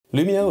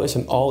Lumio is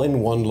an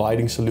all-in-one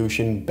lighting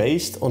solution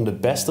based on the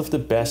best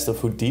of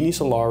Houdini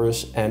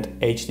Solaris and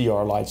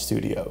HDR Light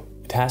Studio.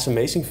 It has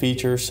amazing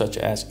features such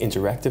as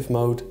interactive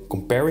mode,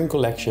 comparing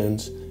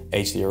collections,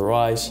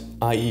 HDRIs,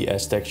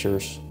 IES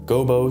textures,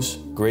 gobos,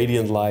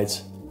 gradient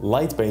lights,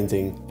 light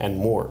painting and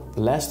more.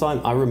 The last time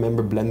I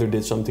remember Blender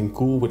did something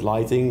cool with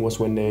lighting was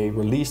when they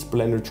released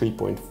Blender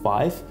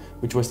 3.5,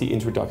 which was the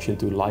introduction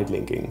to light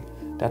linking.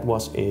 That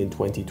was in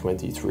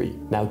 2023.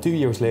 Now 2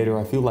 years later,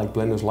 I feel like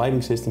Blender's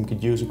lighting system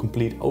could use a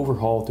complete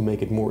overhaul to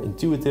make it more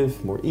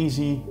intuitive, more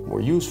easy,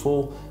 more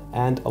useful,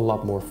 and a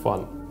lot more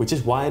fun. Which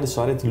is why I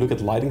decided to look at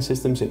lighting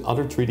systems in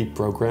other 3D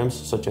programs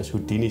such as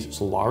Houdini's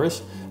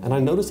Solaris, and I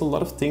noticed a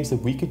lot of things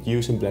that we could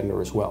use in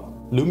Blender as well.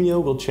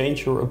 Lumio will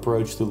change your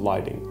approach to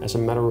lighting. As a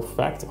matter of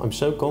fact, I'm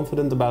so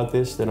confident about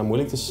this that I'm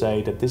willing to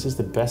say that this is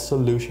the best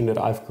solution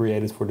that I've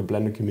created for the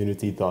Blender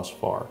community thus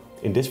far.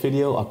 In this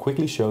video, I'll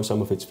quickly show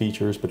some of its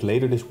features, but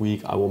later this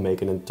week I will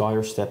make an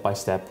entire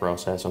step-by-step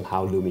process on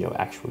how Lumio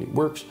actually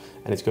works,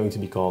 and it's going to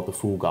be called the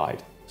full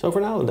guide. So for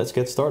now, let's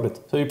get started.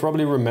 So you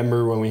probably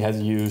remember when we had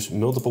to use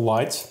multiple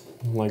lights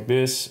like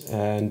this,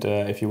 and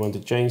if you want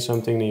to change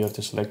something, then you have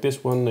to select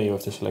this one, then you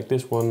have to select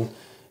this one,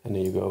 and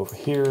then you go over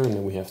here, and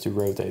then we have to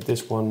rotate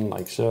this one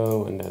like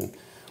so, and then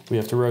we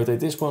have to rotate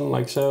this one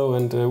like so,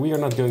 and we are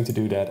not going to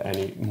do that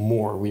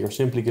anymore. We are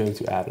simply going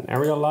to add an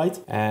area light,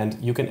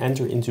 and you can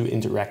enter into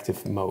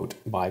interactive mode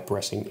by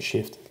pressing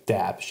Shift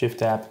Tab. Shift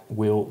Tab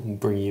will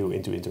bring you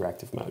into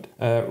interactive mode.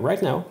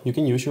 Right now, you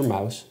can use your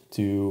mouse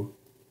to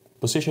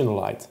position the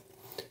light.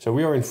 So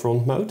we are in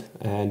front mode,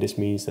 and this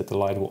means that the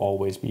light will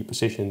always be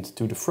positioned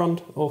to the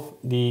front of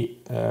the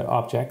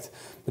object.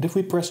 But if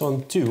we press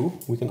on 2,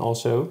 we can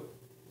also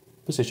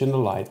position the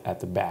light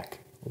at the back,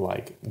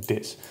 like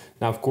this.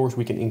 Now, of course,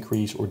 we can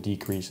increase or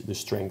decrease the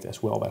strength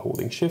as well by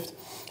holding Shift.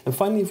 And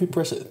finally, if we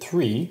press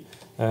 3,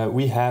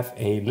 we have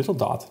a little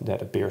dot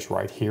that appears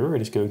right here.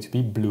 It is going to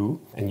be blue,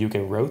 and you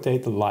can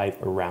rotate the light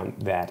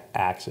around that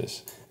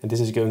axis. And this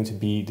is going to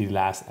be the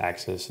last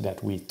axis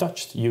that we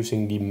touched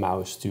using the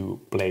mouse to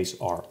place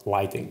our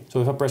lighting. So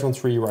if I press on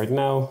 3 right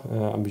now,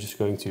 I'm just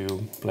going to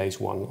place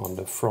one on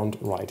the front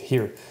right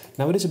here.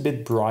 Now it is a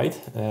bit bright,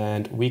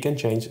 and we can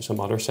change some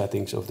other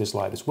settings of this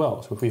light as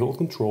well. So if we hold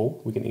Control,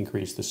 we can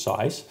increase the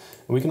size,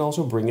 and we can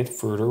also bring it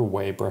further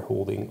away by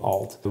holding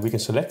Alt. So we can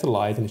select the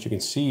light, and as you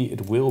can see,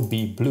 it will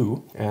be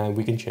blue, and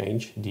we can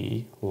change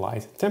the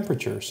light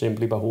temperature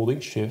simply by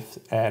holding Shift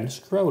and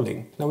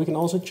scrolling. Now we can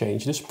also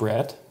change the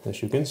spread.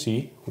 As you can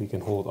see, we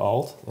can hold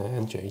Alt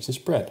and change the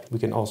spread. We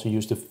can also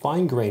use the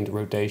fine-grained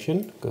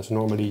rotation, because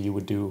normally you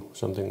would do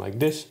something like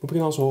this. But we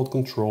can also hold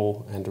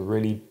Control and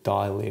really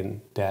dial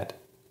in that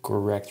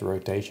correct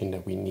rotation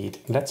that we need.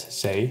 Let's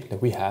say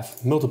that we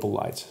have multiple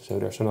lights. So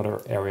there's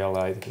another area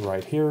light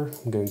right here.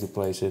 I'm going to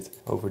place it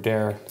over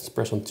there. Let's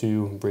press on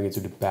 2, bring it to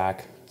the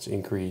back. Let's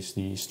increase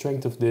the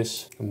strength of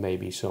this, and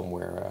maybe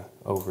somewhere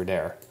over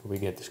there. We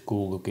get this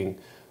cool looking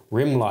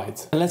rim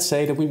light. And let's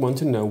say that we want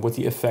to know what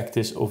the effect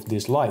is of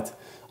this light.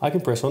 I can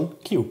press on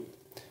Q.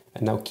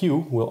 And now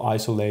Q will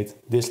isolate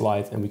this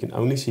light, and we can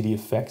only see the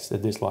effects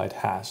that this light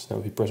has. Now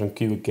if we press on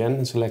Q again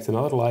and select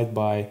another light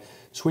by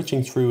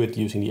switching through it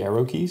using the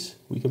arrow keys,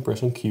 we can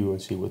press on Q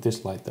and see what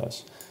this light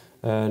does.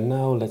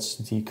 Now let's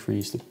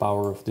decrease the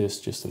power of this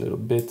just a little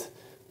bit.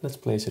 Let's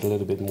place it a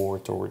little bit more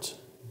towards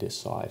this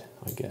side,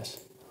 I guess.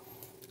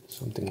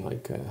 Something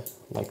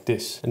like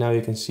this. And now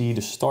you can see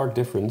the stark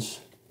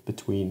difference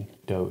between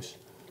those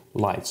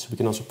lights. We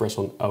can also press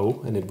on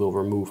O, and it will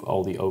remove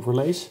all the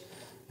overlays,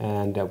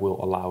 and that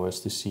will allow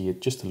us to see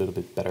it just a little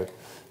bit better.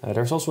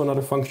 There's also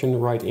another function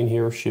right in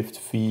here, Shift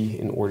V,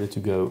 in order to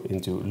go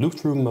into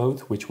look-through mode,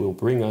 which will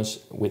bring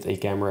us with a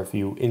camera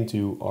view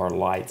into our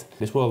light.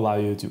 This will allow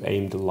you to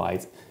aim the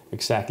light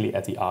exactly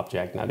at the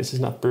object. Now this is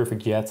not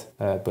perfect yet,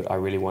 but I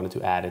really wanted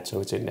to add it, so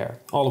it's in there.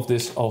 All of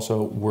this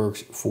also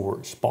works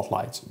for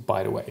spotlights,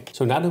 by the way.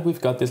 So now that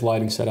we've got this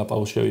lighting set up, I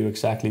will show you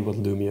exactly what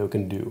Lumio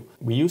can do.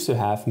 We used to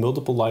have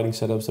multiple lighting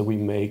setups that we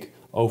make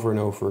over and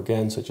over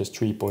again, such as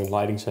 3-point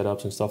lighting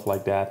setups and stuff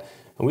like that.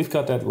 And we've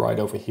got that right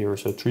over here.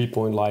 So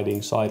 3-point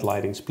lighting, side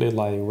lighting, split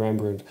lighting,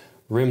 Rembrandt,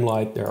 rim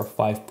light. There are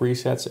 5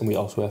 presets, and we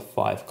also have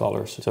 5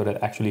 colors. So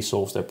that actually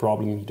solves that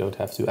problem. You don't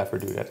have to ever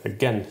do that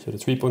again. So the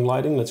 3-point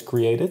lighting, let's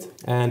create it.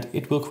 And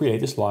it will create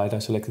this light. I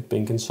selected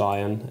pink and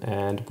cyan,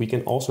 and we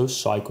can also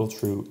cycle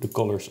through the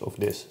colors of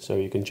this. So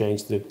you can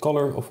change the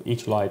color of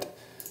each light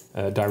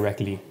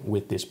directly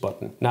with this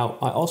button. Now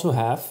I also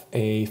have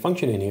a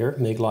function in here,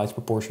 make lights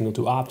proportional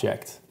to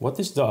object. What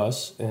this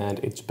does, and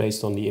it's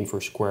based on the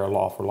inverse square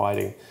law for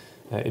lighting,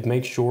 it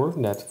makes sure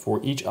that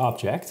for each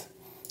object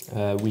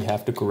we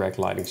have the correct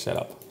lighting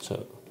setup.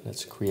 So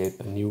let's create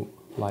a new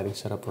lighting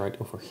setup right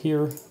over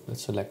here.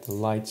 Let's select the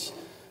lights.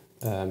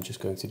 I'm just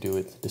going to do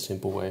it the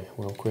simple way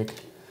real quick.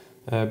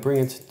 Bring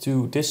it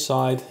to this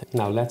side.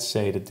 Now let's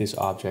say that this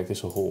object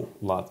is a whole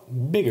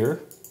lot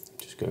bigger.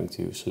 Just going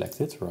to select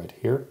it right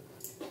here.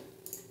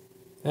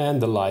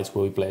 And the lights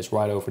will be placed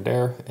right over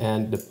there,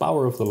 and the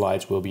power of the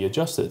lights will be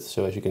adjusted.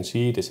 So as you can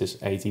see, this is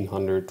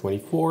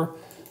 1824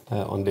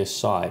 on this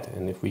side.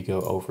 And if we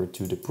go over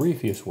to the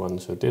previous one,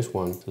 so this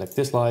one, select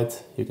this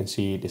light, you can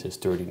see this is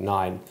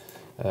 39.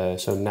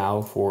 So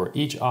now for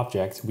each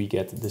object we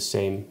get the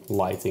same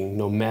lighting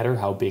no matter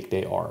how big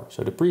they are.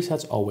 So the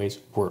presets always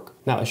work.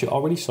 Now, as you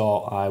already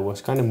saw, I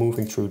was kind of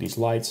moving through these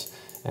lights,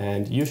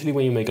 and usually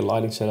when you make a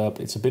lighting setup,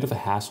 it's a bit of a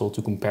hassle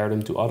to compare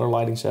them to other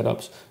lighting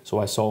setups. So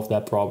I solved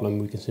that problem.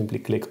 We can simply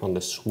click on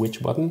the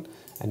switch button,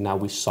 and now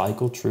we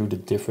cycle through the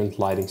different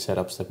lighting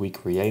setups that we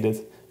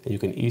created. And you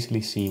can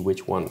easily see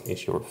which one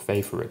is your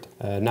favorite.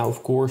 Now,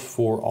 of course,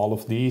 for all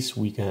of these,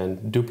 we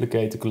can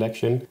duplicate the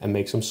collection and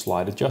make some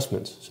slight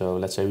adjustments. So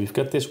let's say we've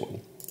got this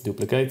one,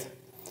 duplicate,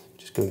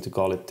 just going to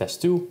call it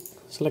test 2.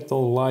 Select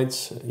all the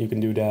lights, you can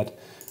do that.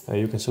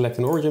 You can select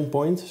an origin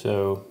point,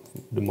 so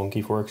the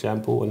monkey, for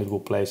example, and it will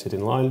place it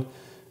in line.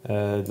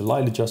 The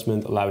light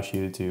adjustment allows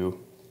you to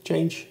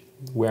change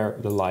where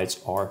the lights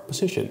are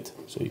positioned.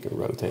 So you can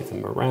rotate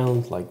them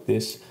around like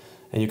this,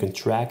 and you can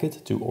track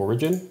it to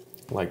origin,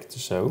 like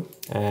so.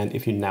 And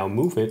if you now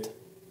move it,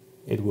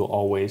 it will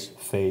always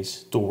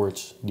face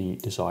towards the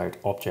desired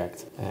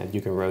object, and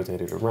you can rotate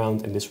it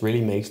around, and this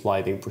really makes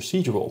lighting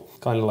procedural,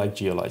 kind of like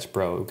GeoLights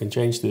Pro. You can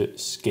change the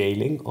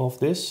scaling of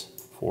this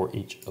for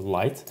each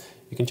light.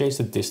 You can change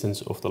the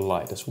distance of the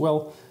light as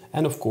well,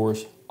 and of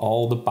course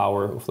all the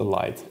power of the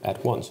light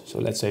at once. So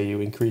let's say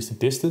you increase the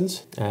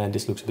distance and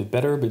this looks a bit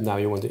better, but now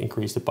you want to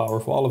increase the power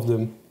of all of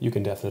them. You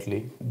can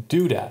definitely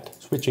do that.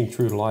 Switching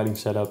through the lighting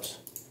setups,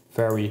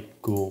 very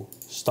cool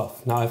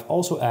stuff. Now, I've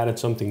also added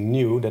something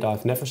new that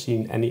I've never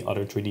seen any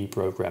other 3D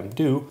program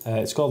do.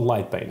 It's called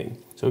light painting.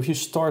 So if you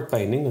start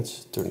painting,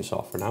 let's turn this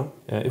off for now.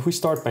 If we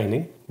start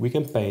painting, we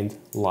can paint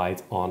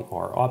light on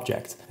our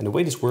object. And the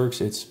way this works,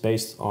 it's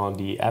based on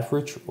the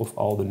average of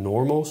all the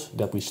normals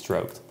that we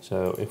stroked.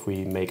 So if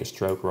we make a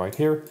stroke right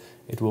here,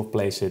 it will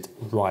place it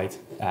right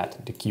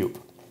at the cube.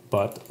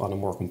 But on a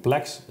more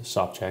complex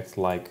subject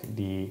like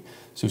the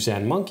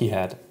Suzanne monkey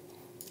head,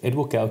 it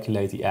will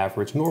calculate the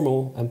average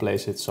normal and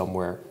place it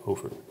somewhere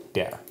over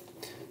there.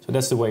 So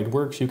that's the way it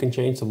works. You can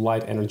change the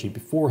light energy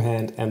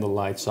beforehand and the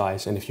light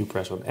size, and if you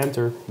press on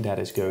enter, that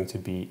is going to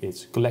be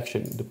its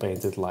collection, the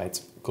painted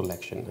light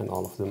collection, and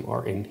all of them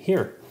are in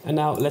here. And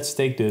now let's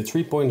take the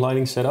 3-point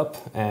lighting setup.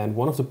 And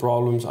one of the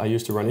problems I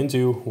used to run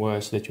into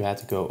was that you had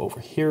to go over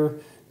here,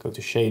 go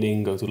to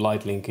shading, go to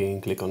light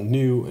linking, click on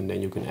new, and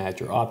then you can add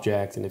your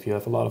object. And if you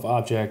have a lot of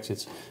objects,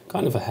 it's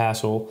kind of a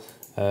hassle.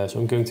 So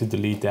I'm going to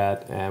delete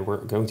that, and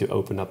we're going to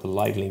open up the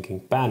light linking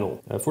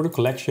panel. For the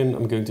collection,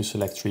 I'm going to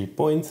select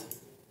 3-point,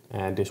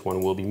 and this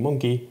one will be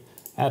monkey,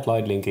 add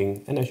light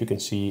linking, and as you can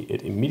see,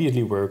 it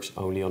immediately works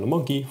only on the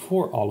monkey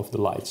for all of the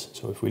lights.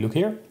 So if we look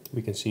here,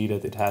 we can see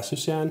that it has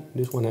Suzanne,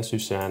 this one has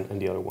Suzanne,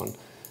 and the other one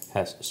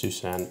has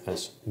Suzanne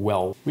as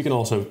well. We can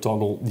also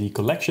toggle the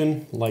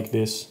collection like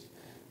this,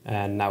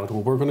 and now it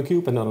will work on the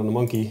cube and not on the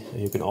monkey.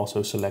 And you can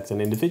also select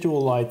an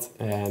individual light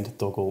and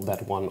toggle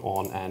that one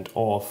on and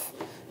off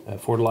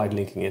for the light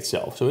linking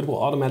itself. So it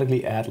will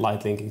automatically add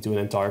light linking to an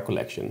entire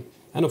collection.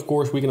 And of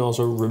course, we can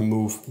also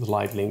remove the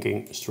light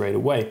linking straight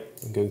away.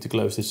 I'm going to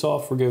close this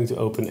off. We're going to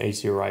open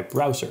HDRI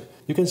browser.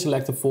 You can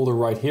select a folder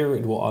right here.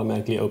 It will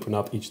automatically open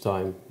up each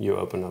time you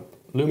open up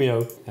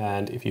Lumio.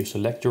 And if you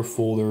select your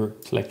folder,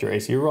 select your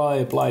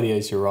HDRI, apply the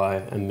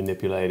HDRI and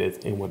manipulate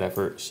it in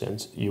whatever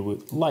sense you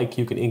would like.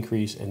 You can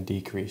increase and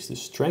decrease the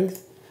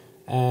strength.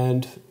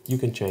 And you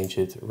can change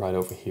it right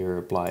over here,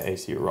 apply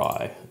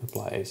HDRI,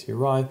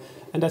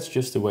 and that's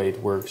just the way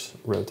it works.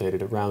 Rotate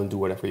it around, do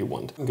whatever you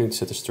want. I'm going to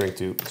set the strength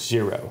to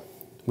 0.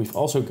 We've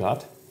also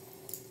got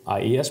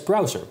IES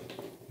browser,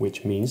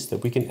 which means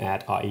that we can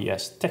add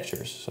IES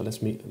textures. So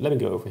let me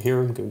go over here.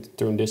 I'm going to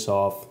turn this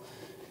off,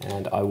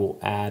 and I will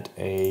add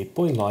a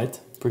point light,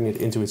 bring it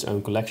into its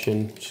own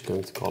collection. I'm just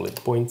going to call it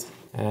point.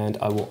 And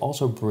I will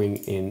also bring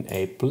in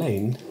a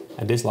plane.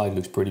 And this light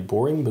looks pretty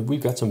boring, but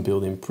we've got some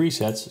built-in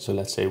presets. So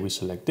let's say we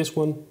select this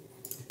one,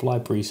 apply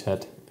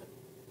preset,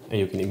 and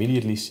you can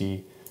immediately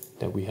see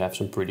that we have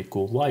some pretty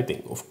cool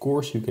lighting. Of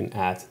course, you can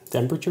add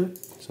temperature.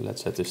 So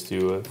let's set this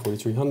to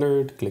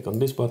 4300, click on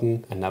this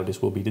button, and now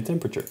this will be the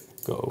temperature.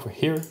 Go over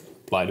here,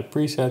 apply the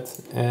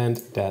preset, and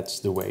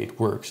that's the way it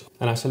works.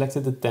 And I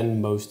selected the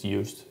 10 most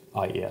used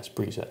IES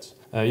presets.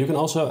 You can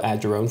also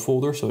add your own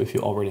folder. So if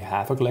you already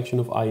have a collection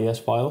of IES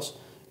files,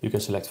 you can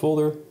select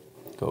folder,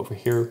 go over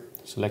here,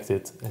 select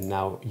it, and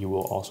now you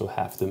will also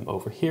have them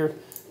over here,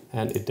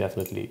 and it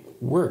definitely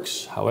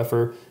works.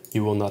 However,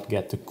 you will not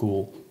get the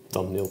cool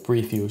thumbnail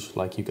previews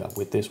like you got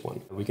with this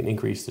one. We can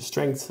increase the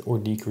strength or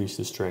decrease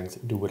the strength,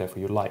 do whatever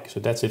you like. So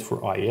that's it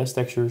for IES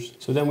textures.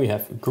 So then we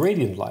have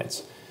gradient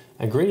lights,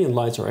 and gradient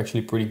lights are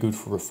actually pretty good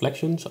for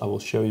reflections. I will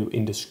show you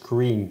in the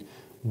screen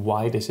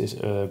why this is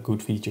a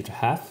good feature to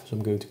have. So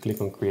I'm going to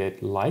click on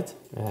create light,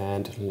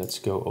 and let's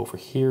go over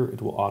here.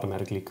 It will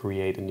automatically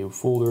create a new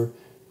folder,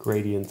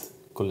 gradient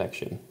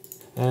collection.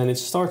 And it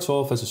starts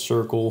off as a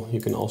circle. You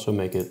can also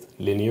make it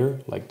linear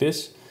like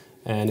this.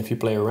 And if you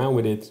play around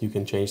with it, you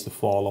can change the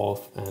fall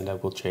off, and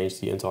that will change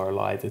the entire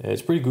light.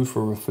 It's pretty good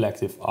for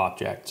reflective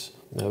objects.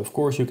 Now, of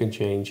course, you can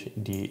change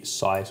the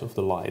size of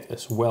the light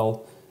as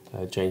well.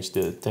 change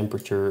the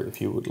temperature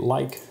if you would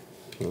like,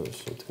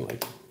 something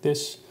like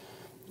this,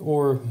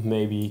 or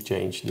maybe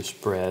change the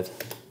spread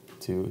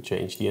to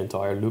change the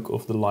entire look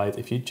of the light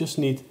if you just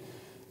need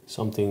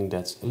something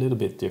that's a little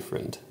bit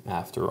different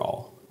after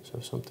all. So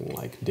something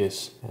like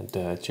this, and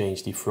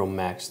change the from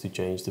max to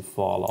change the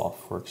fall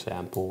off, for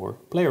example, or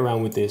play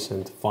around with this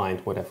and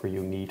find whatever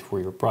you need for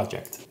your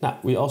project. Now,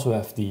 we also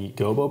have the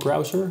Gobo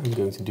browser. I'm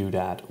going to do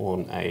that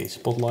on a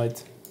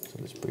spotlight. So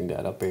let's bring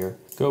that up here.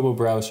 Gobo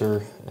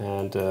browser,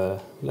 and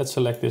let's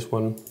select this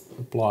one,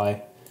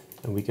 apply,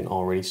 and we can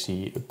already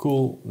see a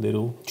cool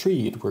little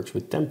tree. It works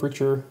with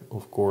temperature,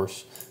 of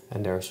course,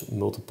 and there's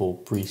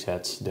multiple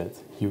presets that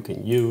you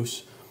can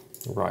use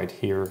right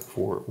here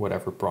for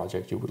whatever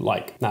project you would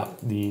like. Now,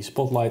 the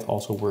spotlight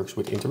also works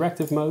with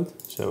interactive mode.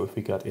 So if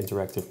we got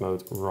interactive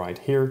mode right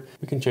here,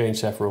 we can change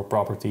several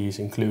properties,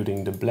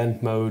 including the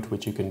blend mode,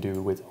 which you can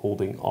do with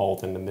holding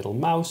Alt and the middle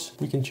mouse.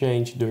 We can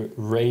change the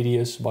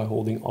radius by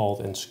holding Alt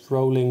and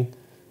scrolling,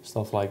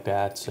 stuff like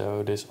that.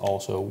 So this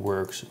also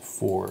works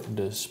for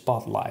the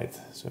spotlight.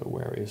 So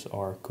where is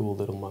our cool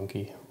little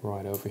monkey?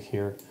 Right over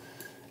here.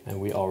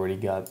 And we already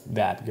got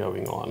that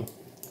going on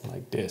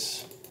like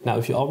this. Now,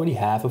 if you already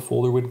have a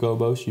folder with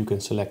gobos, you can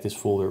select this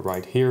folder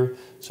right here,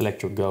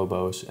 select your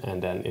gobos,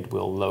 and then it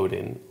will load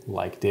in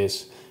like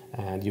this.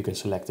 And you can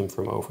select them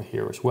from over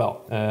here as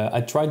well.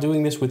 I tried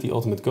doing this with the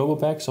Ultimate Gobo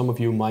Pack. Some of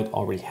you might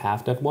already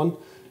have that one,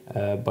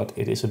 but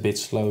it is a bit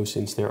slow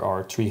since there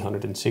are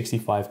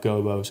 365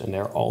 gobos and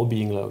they're all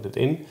being loaded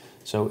in.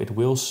 So it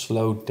will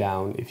slow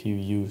down if you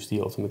use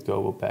the Ultimate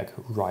Gobo Pack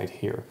right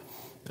here.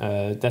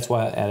 That's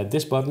why I added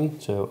this button.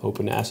 So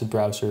open the asset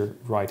browser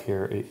right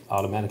here, it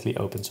automatically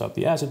opens up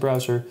the asset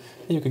browser,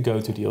 and you can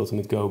go to the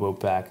Ultimate Gobo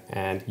Pack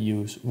and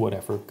use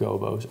whatever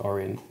gobos are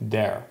in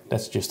there.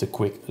 That's just a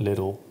quick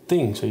little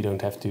thing, so you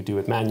don't have to do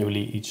it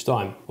manually each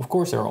time. Of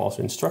course, there are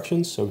also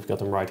instructions, so we've got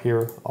them right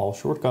here, all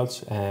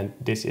shortcuts, and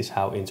this is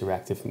how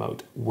interactive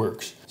mode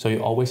works. So you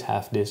always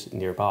have this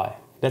nearby.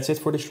 That's it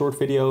for this short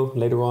video.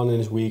 Later on in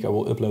this week, I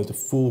will upload the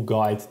full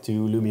guide to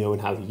Lumio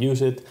and how to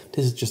use it.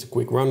 This is just a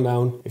quick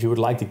rundown. If you would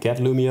like to get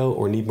Lumio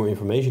or need more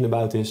information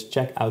about this,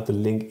 check out the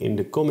link in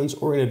the comments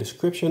or in the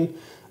description.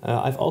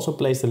 I've also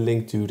placed a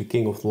link to the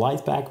King of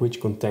Light pack,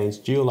 which contains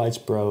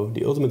Geolights Pro,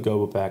 the Ultimate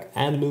Gobo Pack,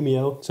 and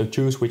Lumio. So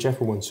choose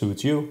whichever one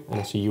suits you, and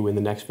I'll see you in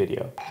the next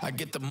video. I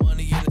get the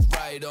money and it's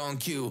right on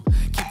cue.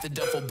 Keep the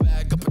duffel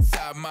bag up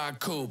inside my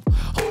coupe.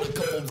 Hold a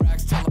couple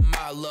racks, tell them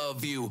I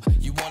love you.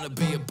 You wanna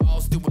be a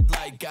boss, do it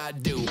like I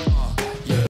do. Yeah.